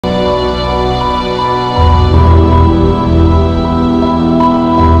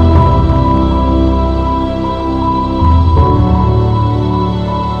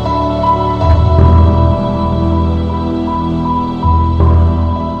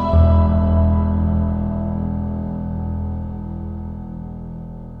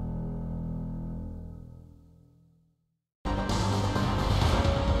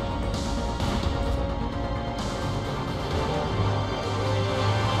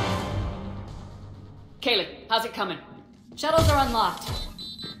Kaylee, how's it coming? Shuttles are unlocked.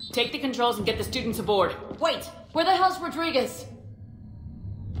 Take the controls and get the students aboard. Wait, where the hell's Rodriguez?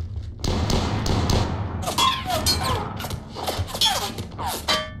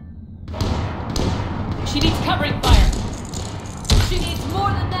 She needs covering fire. She needs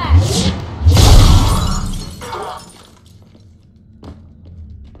more than that.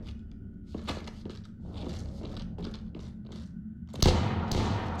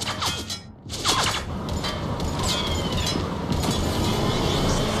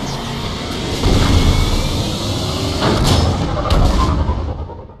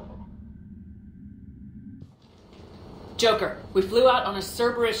 Joker, we flew out on a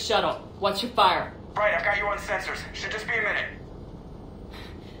Cerberus shuttle. What's your fire? Right, I've got you on sensors. Should just be a minute.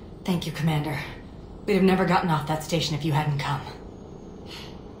 Thank you, Commander. We'd have never gotten off that station if you hadn't come.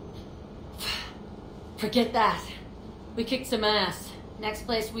 Forget that. We kicked some ass. Next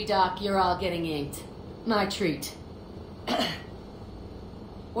place we dock, you're all getting inked. My treat.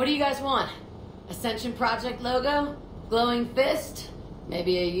 What do you guys want? Ascension Project logo? Glowing fist?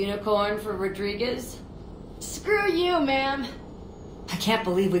 Maybe a unicorn for Rodriguez? Screw you, ma'am. I can't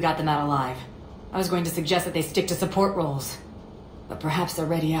believe we got them out alive. I was going to suggest that they stick to support roles. But perhaps they're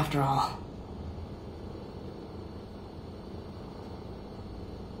ready after all.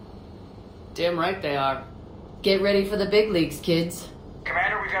 Damn right they are. Get ready for the big leagues, kids.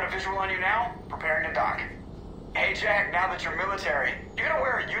 Commander, we've got a visual on you now. Preparing to dock. Hey, Jack, now that you're military, you gonna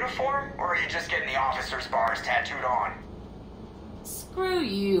wear a uniform, or are you just getting the officer's bars tattooed on? Screw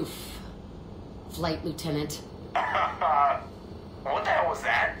you, Flight Lieutenant. What the hell was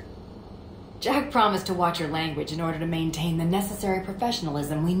that? Jack promised to watch your language in order to maintain the necessary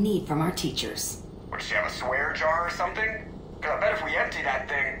professionalism we need from our teachers. What, does she have a swear jar or something? 'Cause I bet if we empty that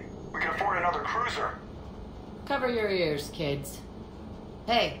thing, we can afford another cruiser. Cover your ears, kids.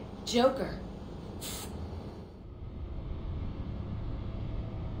 Hey, Joker.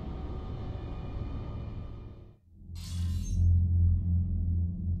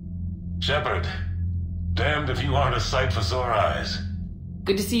 Shepard, damned if you aren't a sight for sore eyes.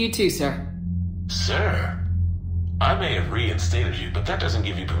 Good to see you too, sir. Sir? I may have reinstated you, but that doesn't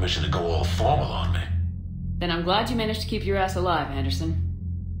give you permission to go all formal on me. Then I'm glad you managed to keep your ass alive, Anderson.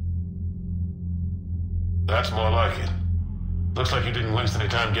 That's more like it. Looks like you didn't waste any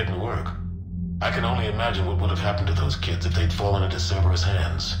time getting to work. I can only imagine what would have happened to those kids if they'd fallen into Cerberus'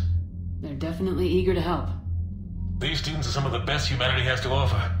 hands. They're definitely eager to help. These students are some of the best humanity has to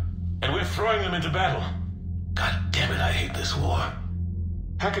offer, and we're throwing them into battle. God damn it, I hate this war.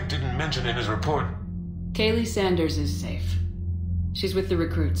 Hackett didn't mention in his report. Kaylee Sanders is safe. She's with the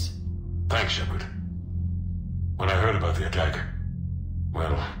recruits. Thanks, Shepard. When I heard about the attack,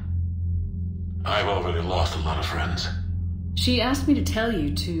 well, I've already lost a lot of friends. She asked me to tell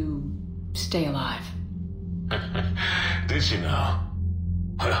you to stay alive. Did she now?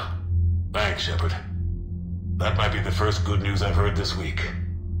 Well, thanks, Shepard. That might be the first good news I've heard this week.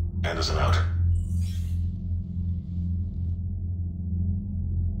 Anderson out.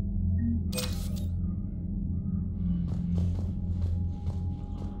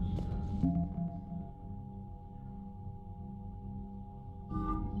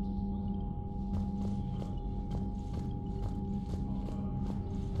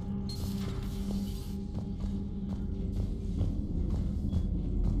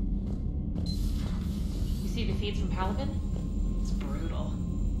 See the feeds from Palaven? It's brutal.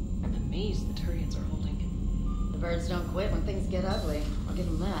 I'm amazed the Turians are holding. The birds don't quit when things get ugly. I'll give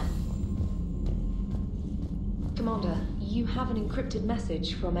them that. Commander, you have an encrypted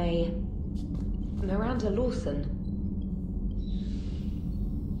message from a Miranda Lawson.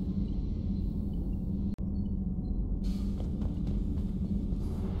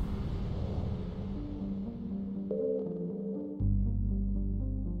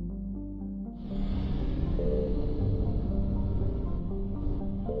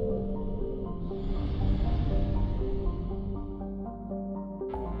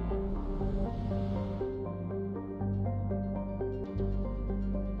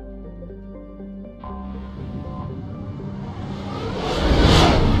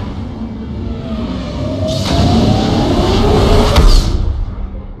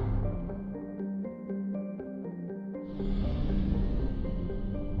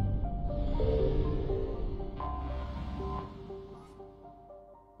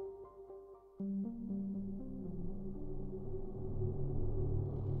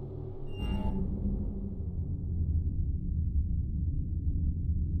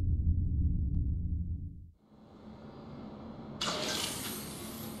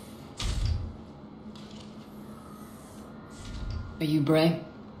 Are you Bray?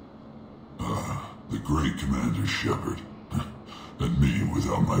 The great Commander Shepard. And me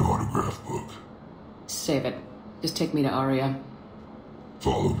without my autograph book. Save it. Just take me to Aria.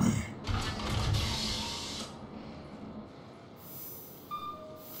 Follow me.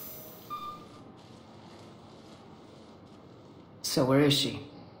 So where is she?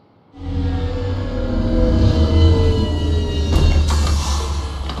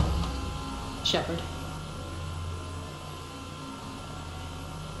 Shepard.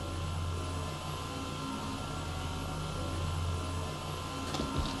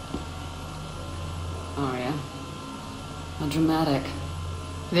 Aria. How dramatic.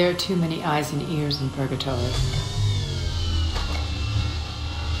 There are too many eyes and ears in Purgatory.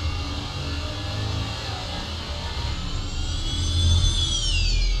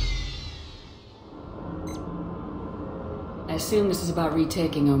 I assume this is about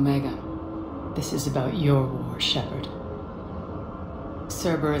retaking Omega. This is about your war, Shepard.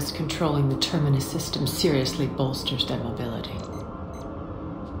 Cerberus controlling the Terminus system seriously bolsters their mobility.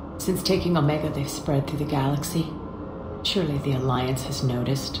 Since taking Omega, they've spread through the galaxy. Surely the Alliance has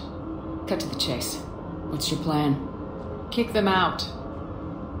noticed. Cut to the chase. What's your plan? Kick them out.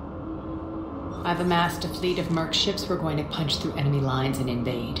 I've amassed a fleet of merc ships. We're going to punch through enemy lines and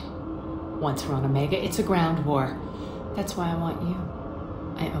invade. Once we're on Omega, it's a ground war. That's why I want you.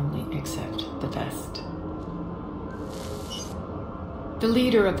 I only accept the best. The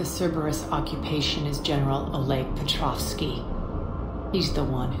leader of the Cerberus occupation is General Oleg Petrovsky. He's the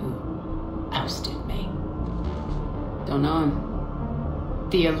one who ousted me. Don't know him.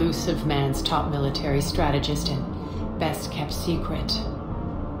 The elusive man's top military strategist and best kept secret.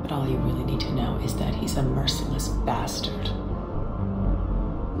 But all you really need to know is that he's a merciless bastard.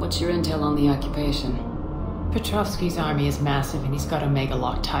 What's your intel on the occupation? Petrovsky's army is massive and he's got Omega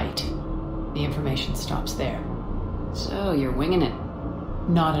locked tight. The information stops there. So, you're winging it?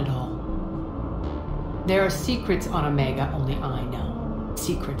 Not at all. There are secrets on Omega only I know.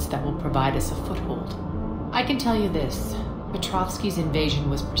 Secrets that will provide us a foothold. I can tell you this. Petrovsky's invasion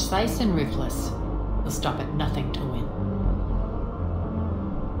was precise and ruthless. He'll stop at nothing to win.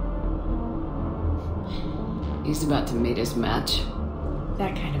 He's about to meet his match.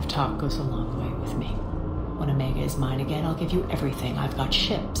 That kind of talk goes a long way with me. When Omega is mine again, I'll give you everything. I've got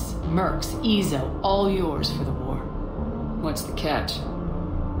ships, mercs, Ezo, all yours for the war. What's the catch?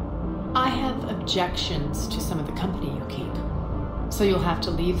 I have objections to some of the company you keep. So you'll have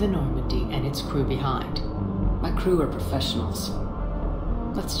to leave the Normandy and its crew behind. My crew are professionals.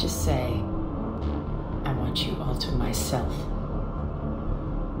 Let's just say, I want you all to myself.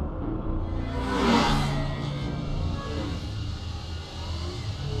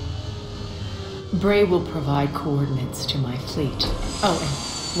 Bray will provide coordinates to my fleet. Oh,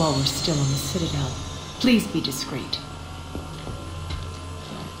 and while we're still on the Citadel, please be discreet.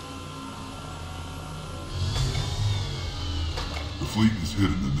 The fleet is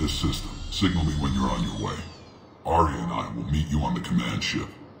hidden in this system. Signal me when you're on your way. Arya and I will meet you on the command ship.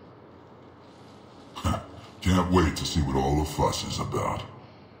 Can't wait to see what all the fuss is about.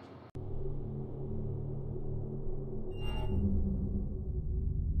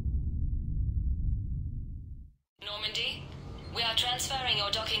 Normandy, we are transferring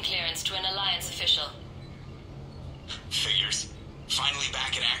your docking clearance to an Alliance official. Figures. Finally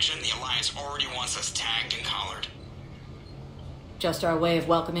back in action, the Alliance already wants us tagged and collared. Just our way of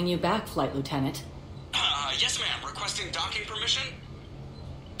welcoming you back, Flight Lieutenant. Yes ma'am, requesting docking permission?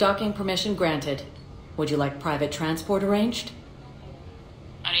 Docking permission granted. Would you like private transport arranged?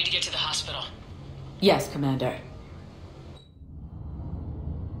 I need to get to the hospital. Yes, Commander.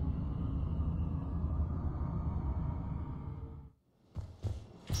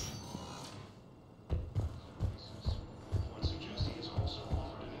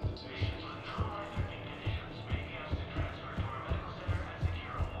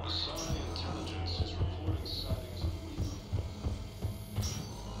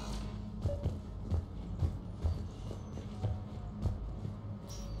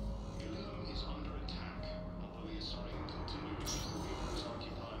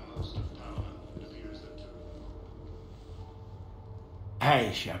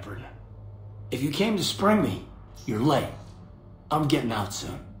 Hey, Shepard. If you came to spring me, you're late. I'm getting out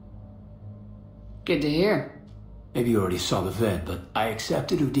soon. Good to hear. Maybe you already saw the vid, but I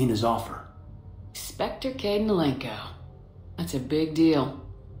accepted Udina's offer. Spectre Cadenalenko. That's a big deal.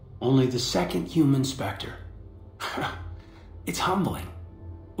 Only the second human Spectre. It's humbling.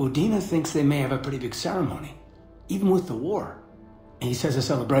 Udina thinks they may have a pretty big ceremony, even with the war. And he says a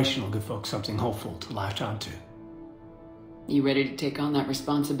celebration will give folks something hopeful to latch onto. You ready to take on that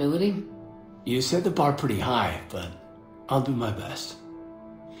responsibility? You set the bar pretty high, but I'll do my best.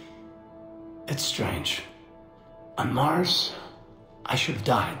 It's strange. On Mars, I should have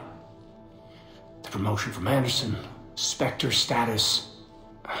died. The promotion from Anderson, Spectre status.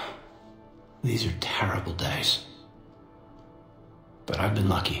 These are terrible days. But I've been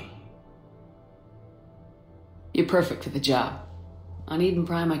lucky. You're perfect for the job. On Eden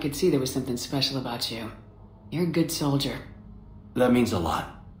Prime, I could see there was something special about you. You're a good soldier. That means a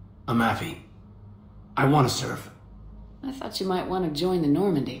lot. I'm happy. I want to serve. I thought you might want to join the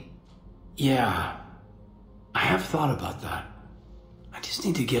Normandy. Yeah, I have thought about that. I just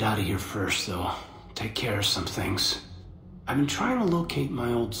need to get out of here first, though. Take care of some things. I've been trying to locate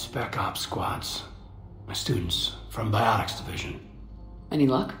my old Spec Ops squads. My students from Biotics Division. Any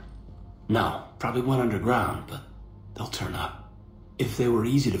luck? No, probably went underground, but they'll turn up. If they were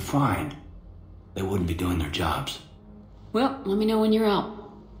easy to find, they wouldn't be doing their jobs. Well, let me know when you're out.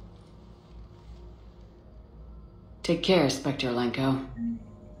 Take care, Spectre Lenko.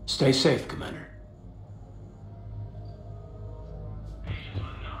 Stay safe, Commander.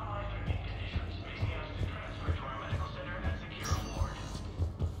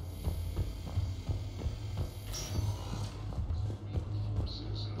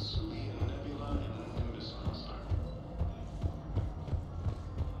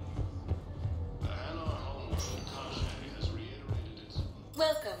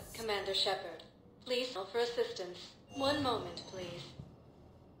 Welcome, Commander Shepard. Please call for assistance. One moment, please.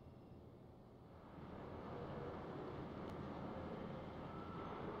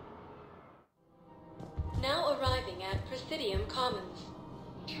 Now arriving at Presidium Commons.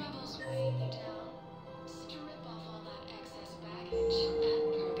 Trouble's way, you tell. Strip off all that excess baggage at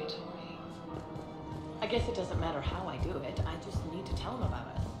purgatory. I guess it doesn't matter how I do it. I just need to tell him about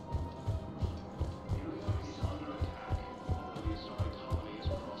it.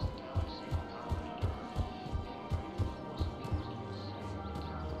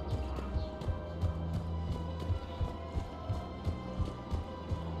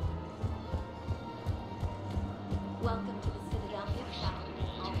 Welcome to the Citadel Workshop.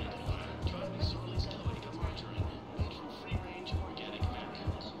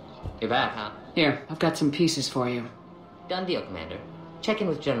 You're back, huh? Here, I've got some pieces for you. Done deal, Commander. Check in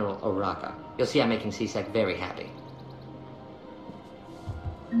with General Oraka. You'll see I'm making CSEC very happy.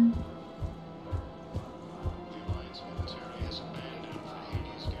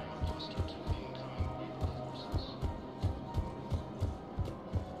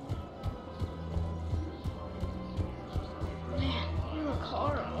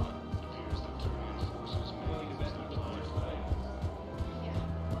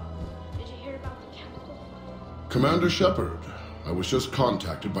 Commander Shepard, I was just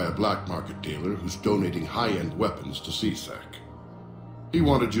contacted by a black market dealer who's donating high-end weapons to CSEC. He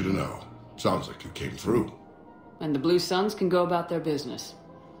wanted you to know. Sounds like you came through. And the Blue Suns can go about their business.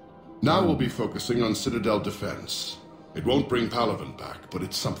 Now we'll be focusing on Citadel defense. It won't bring Palaven back, but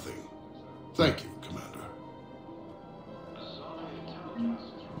it's something. Thank you, Commander.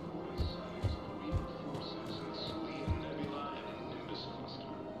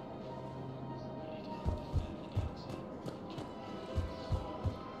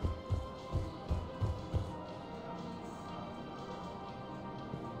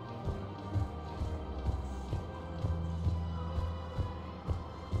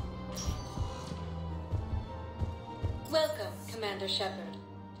 Welcome, Commander Shepard.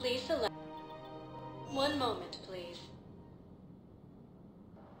 Please select... One moment, please.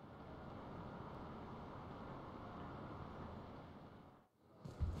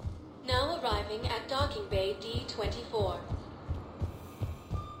 Now arriving at Docking Bay D-24.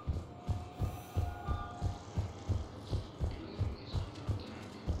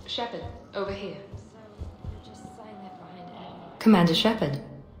 Shepard, over here. Commander Shepard,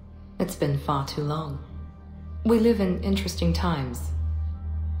 it's been far too long. We live in interesting times.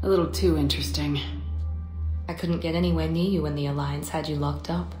 A little too interesting. I couldn't get anywhere near you when the Alliance had you locked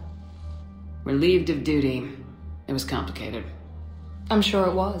up. Relieved of duty. It was complicated. I'm sure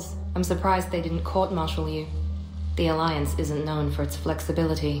it was. I'm surprised they didn't court-martial you. The Alliance isn't known for its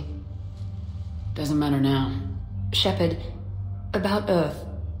flexibility. Doesn't matter now. Shepard, about Earth.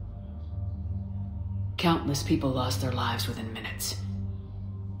 Countless people lost their lives within minutes.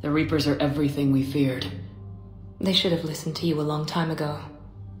 The Reapers are everything we feared. They should have listened to you a long time ago.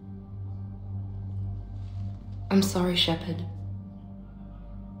 I'm sorry, Shepard.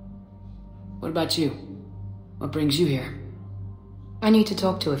 What about you? What brings you here? I need to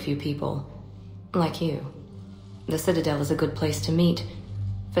talk to a few people. Like you. The Citadel is a good place to meet.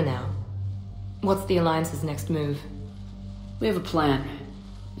 For now. What's the Alliance's next move? We have a plan.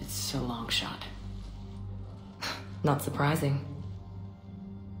 It's a long shot. Not surprising.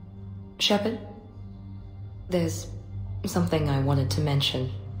 Shepard? There's something I wanted to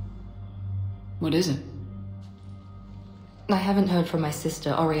mention. What is it? I haven't heard from my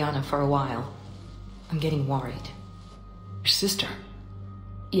sister, Oriana, for a while. I'm getting worried. Your sister?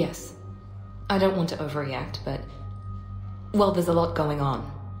 Yes. I don't want to overreact, but... well, there's a lot going on.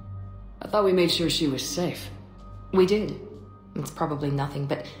 I thought we made sure she was safe. We did. It's probably nothing,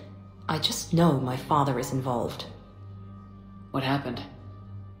 but I just know my father is involved. What happened?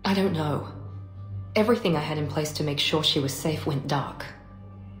 I don't know. Everything I had in place to make sure she was safe went dark.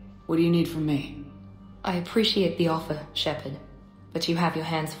 What do you need from me? I appreciate the offer, Shepard, but you have your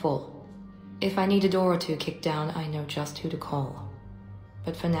hands full. If I need a door or two kicked down, I know just who to call.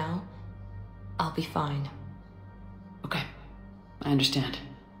 But for now, I'll be fine. Okay, I understand.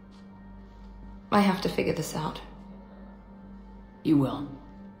 I have to figure this out. You will.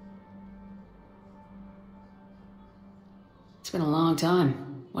 It's been a long time.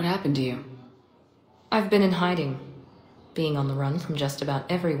 What happened to you? I've been in hiding. Being on the run from just about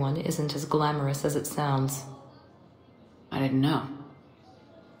everyone isn't as glamorous as it sounds. I didn't know.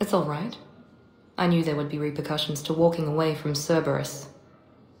 It's all right. I knew there would be repercussions to walking away from Cerberus.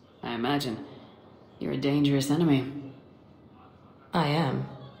 I imagine. You're a dangerous enemy. I am.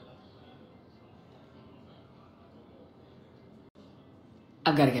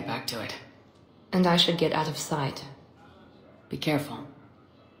 I've got to get back to it. And I should get out of sight. Be careful.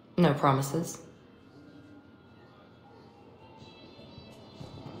 No promises.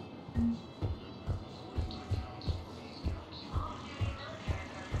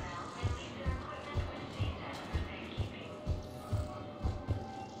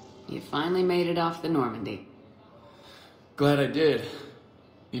 You finally made it off the Normandy. Glad I did.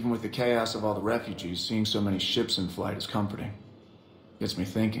 Even with the chaos of all the refugees, seeing so many ships in flight is comforting. Gets me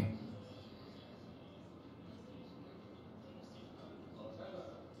thinking.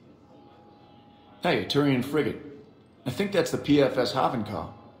 Hey, a Turian frigate. I think that's the PFS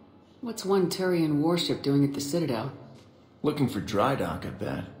Havenkal. What's one Turian warship doing at the Citadel? Looking for dry dock, I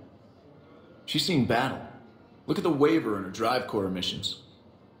bet. She's seen battle. Look at the waiver in her drive corps missions.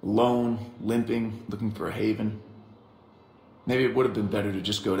 Alone, limping, looking for a haven. Maybe it would have been better to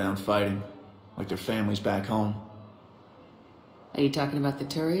just go down fighting, like their families back home. Are you talking about the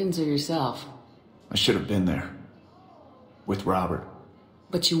Turians or yourself? I should have been there. With Robert.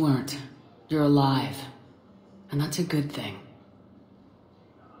 But you weren't. You're alive. And that's a good thing.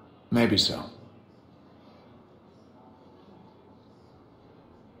 Maybe so.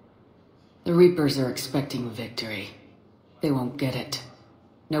 The Reapers are expecting victory. They won't get it.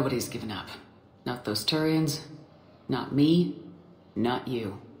 Nobody's given up. Not those Turians, not me, not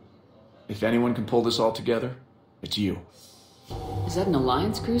you. If anyone can pull this all together, it's you. Is that an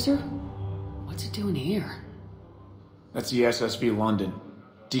Alliance cruiser? What's it doing here? That's the SSV London.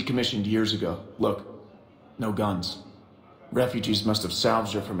 Decommissioned years ago. Look, no guns. Refugees must have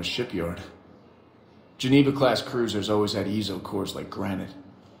salvaged her from a shipyard. Geneva-class cruisers always had ezo cores like granite.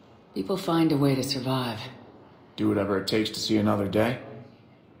 People find a way to survive. Do whatever it takes to see another day.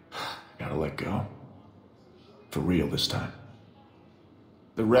 Gotta let go. For real this time.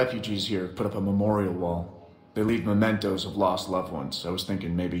 The refugees here put up a memorial wall. They leave mementos of lost loved ones. I was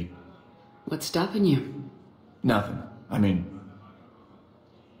thinking maybe... What's stopping you? Nothing. I mean...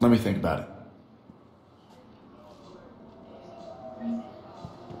 let me think about it.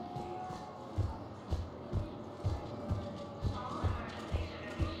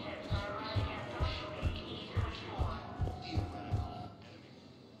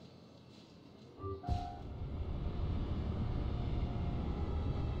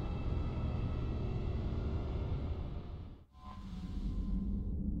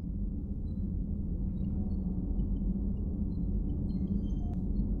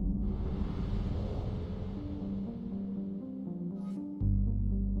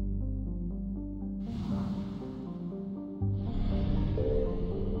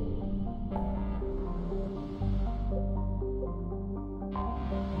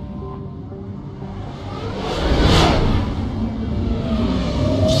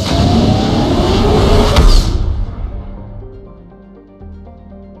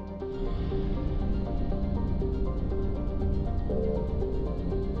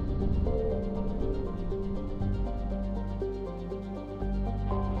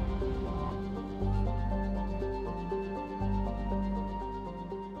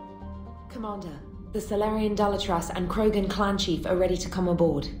 Commander, the Solarian Dalatras and Krogan clan chief are ready to come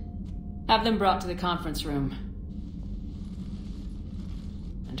aboard. Have them brought to the conference room.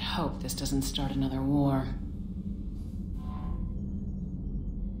 And hope this doesn't start another war.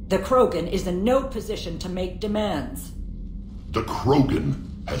 The Krogan is in no position to make demands. The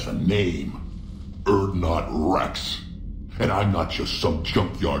Krogan has a name. Erdnot Rex. And I'm not just some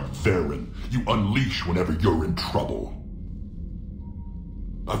junkyard Varen you unleash whenever you're in trouble.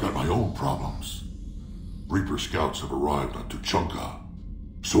 I've got my own problems. Reaper scouts have arrived on Tuchanka.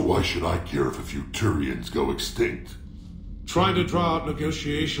 So why should I care if a few Turians go extinct? Trying to draw out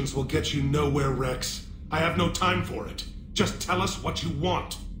negotiations will get you nowhere, Rex. I have no time for it. Just tell us what you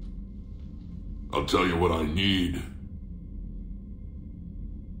want. I'll tell you what I need.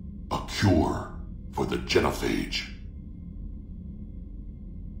 A cure for the genophage.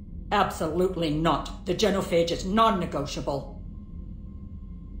 Absolutely not. The genophage is non-negotiable.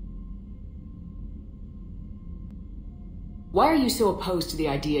 Why are you so opposed to the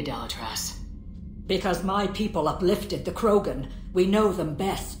idea, Dalatras? Because my people uplifted the Krogan. We know them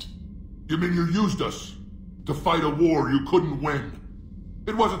best. You mean you used us to fight a war you couldn't win?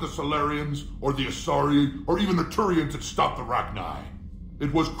 It wasn't the Solarians, or the Asari, or even the Turians that stopped the Rachni.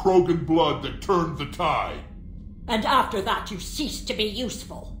 It was Krogan blood that turned the tide. And after that you ceased to be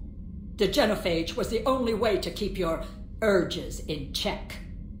useful. The genophage was the only way to keep your urges in check.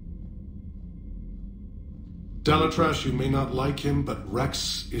 Dalatras, you may not like him, but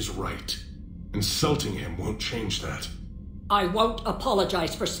Rex is right. Insulting him won't change that. I won't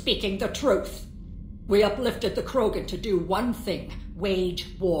apologize for speaking the truth. We uplifted the Krogan to do one thing, wage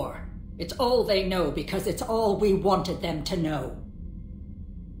war. It's all they know because it's all we wanted them to know.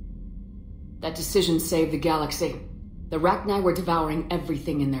 That decision saved the galaxy. The Rachni were devouring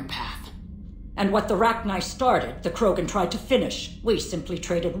everything in their path. And what the Rachni started, the Krogan tried to finish. We simply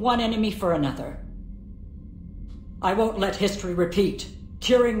traded one enemy for another. I won't let history repeat.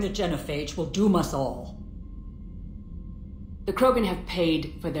 Curing the genophage will doom us all. The Krogan have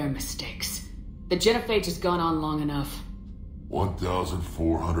paid for their mistakes. The genophage has gone on long enough.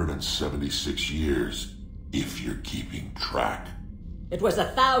 1,476 years, if you're keeping track. It was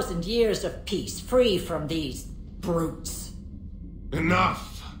 1,000 years of peace, free from these brutes.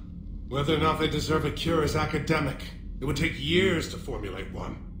 Enough! Whether or not they deserve a cure is academic. It would take years to formulate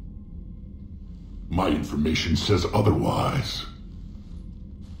one. My information says otherwise.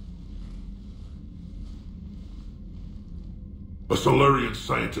 A Solarian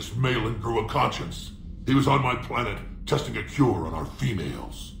scientist, Malin, grew a conscience. He was on my planet, testing a cure on our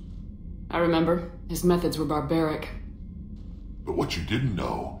females. I remember. His methods were barbaric. But what you didn't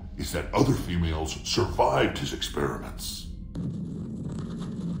know is that other females survived his experiments.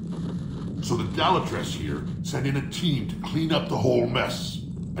 So the Dalatras here sent in a team to clean up the whole mess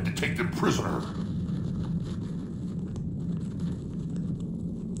and to take them prisoner.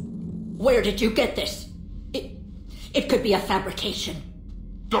 Where did you get this? It could be a fabrication.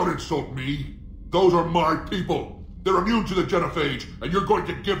 Don't insult me. Those are my people. They're immune to the genophage, and you're going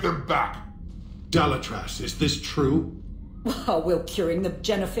to give them back. Dalatras, is this true? How will curing the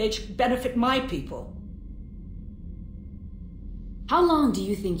genophage benefit my people? How long do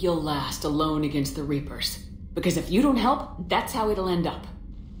you think you'll last alone against the Reapers? Because if you don't help, that's how it'll end up.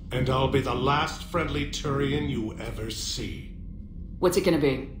 And I'll be the last friendly Turian you ever see. What's it gonna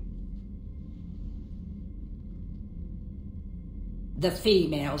be? The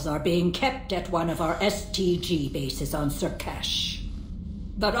females are being kept at one of our STG bases on Surkash.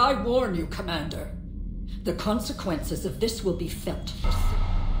 But I warn you, Commander, the consequences of this will be felt.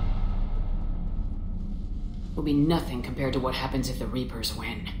 Will be nothing compared to what happens if the Reapers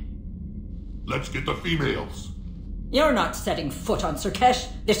win. Let's get the females. You're not setting foot on Surkash.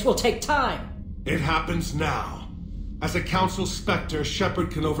 This will take time. It happens now. As a Council Spectre,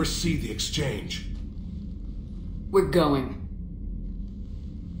 Shepard can oversee the exchange. We're going.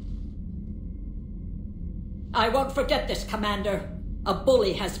 I won't forget this, Commander. A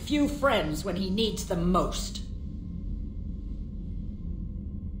bully has few friends when he needs them most.